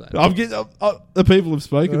 points for that. I'm getting the people have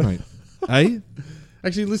spoken, mate. Hey,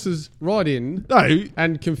 Actually, listeners, write in no,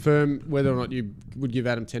 and confirm whether or not you would give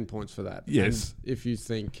Adam 10 points for that. Yes. And if you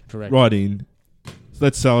think correct. right in.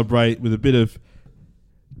 Let's celebrate with a bit of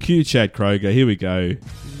Q Chad Kroger. Here we go.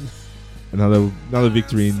 Another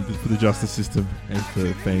victory for the justice system and for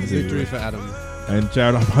fans Victory everywhere. for Adam. And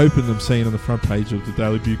Jared, I'm hoping I'm seeing on the front page of the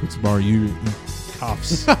Daily Bugle tomorrow you in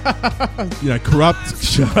cuffs. Corrupt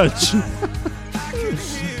judge.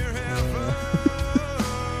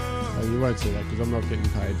 Oh, you won't see that because I'm not getting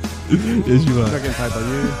paid. Yes, you I'm are. not getting paid by you.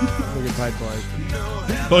 I'm not getting paid by...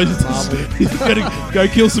 Oh, you gotta go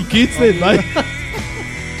kill some kids then, mate.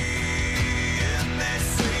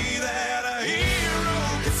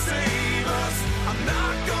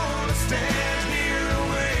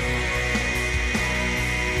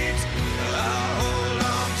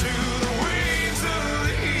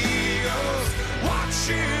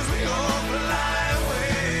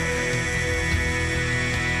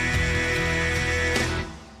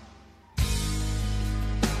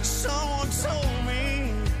 Someone told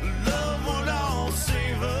me love would all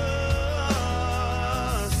save us.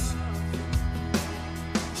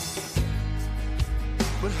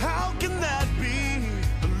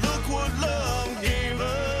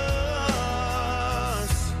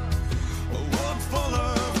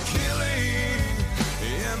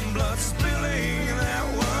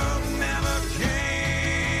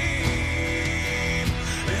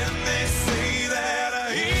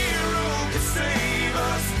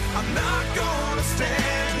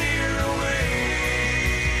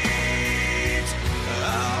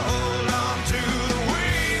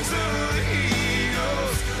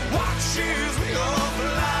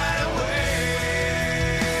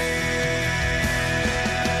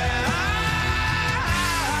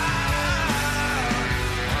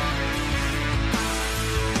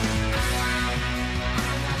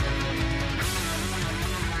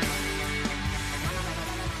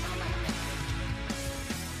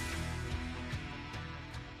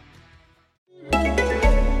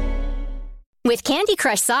 With Candy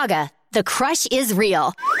Crush Saga, the crush is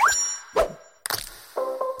real.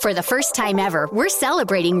 For the first time ever, we're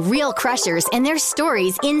celebrating real crushers and their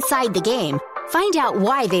stories inside the game. Find out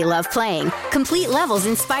why they love playing, complete levels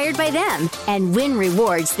inspired by them, and win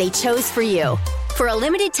rewards they chose for you. For a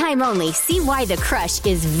limited time only, see why the crush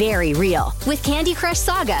is very real with Candy Crush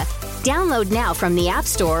Saga. Download now from the App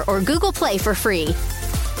Store or Google Play for free.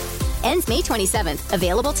 Ends May 27th.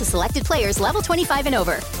 Available to selected players level 25 and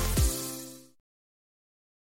over.